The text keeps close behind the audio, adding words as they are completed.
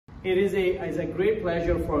It's a great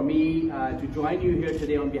pleasure for me to join you here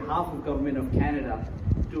today on behalf of Government of Canada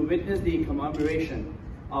to witness the commemoration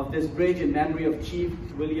of this bridge in memory of Chief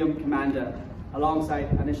William Commanda,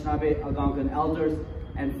 alongside Anishinaabe Algonquin elders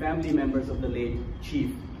and family members of the late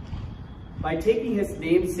Chief. By taking his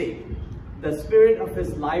namesake, the spirit of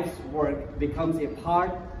his life's work becomes a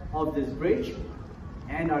part of this bridge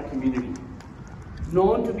and our community.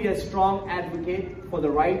 Known to be a strong advocate for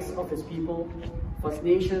the rights of his people, First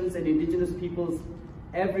Nations and Indigenous peoples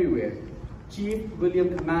everywhere, Chief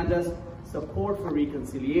William Commanda's support for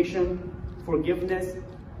reconciliation, forgiveness,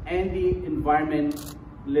 and the environment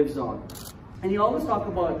lives on. And he always talked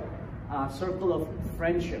about a circle of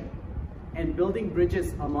friendship and building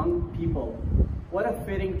bridges among people. What a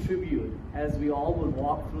fitting tribute as we all will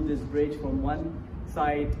walk through this bridge from one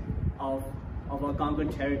side of Algonquin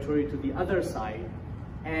territory to the other side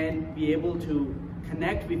and be able to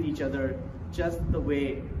connect with each other just the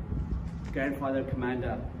way Grandfather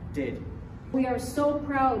Commanda did. We are so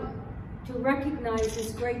proud to recognize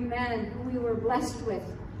this great man who we were blessed with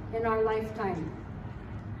in our lifetime.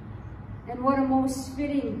 And what a most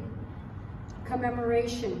fitting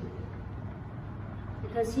commemoration,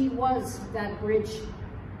 because he was that bridge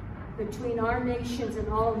between our nations and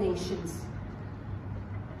all nations.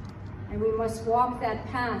 And we must walk that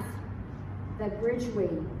path, that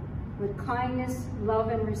bridgeway, with kindness, love,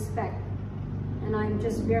 and respect. And I'm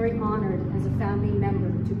just very honored as a family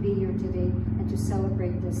member to be here today and to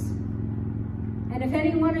celebrate this. And if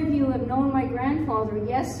any one of you have known my grandfather,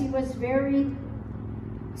 yes, he was very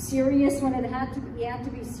serious when he had to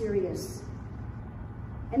be serious.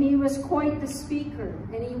 And he was quite the speaker,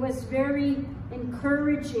 and he was very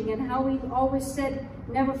encouraging, and how he always said,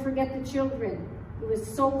 never forget the children. He was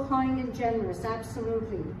so kind and generous,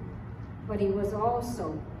 absolutely. But he was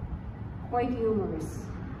also quite humorous.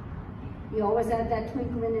 He always had that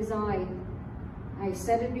twinkle in his eye. I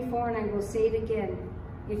said it before and I will say it again.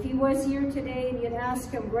 If he was here today and you'd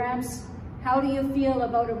ask him, Gramps, how do you feel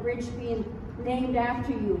about a bridge being named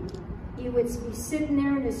after you? He would be sitting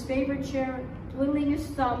there in his favorite chair, twiddling his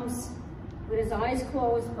thumbs with his eyes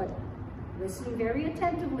closed, but listening very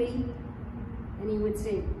attentively. And he would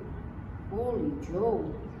say, Holy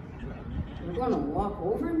Joe, you're gonna walk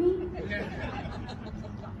over me?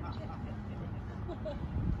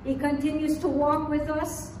 He continues to walk with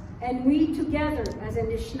us, and we together, as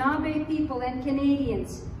Anishinaabe people and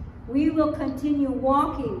Canadians, we will continue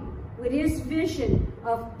walking with his vision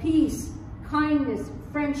of peace, kindness,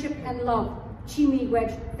 friendship, and love.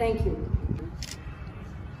 Chimiigwech, thank you.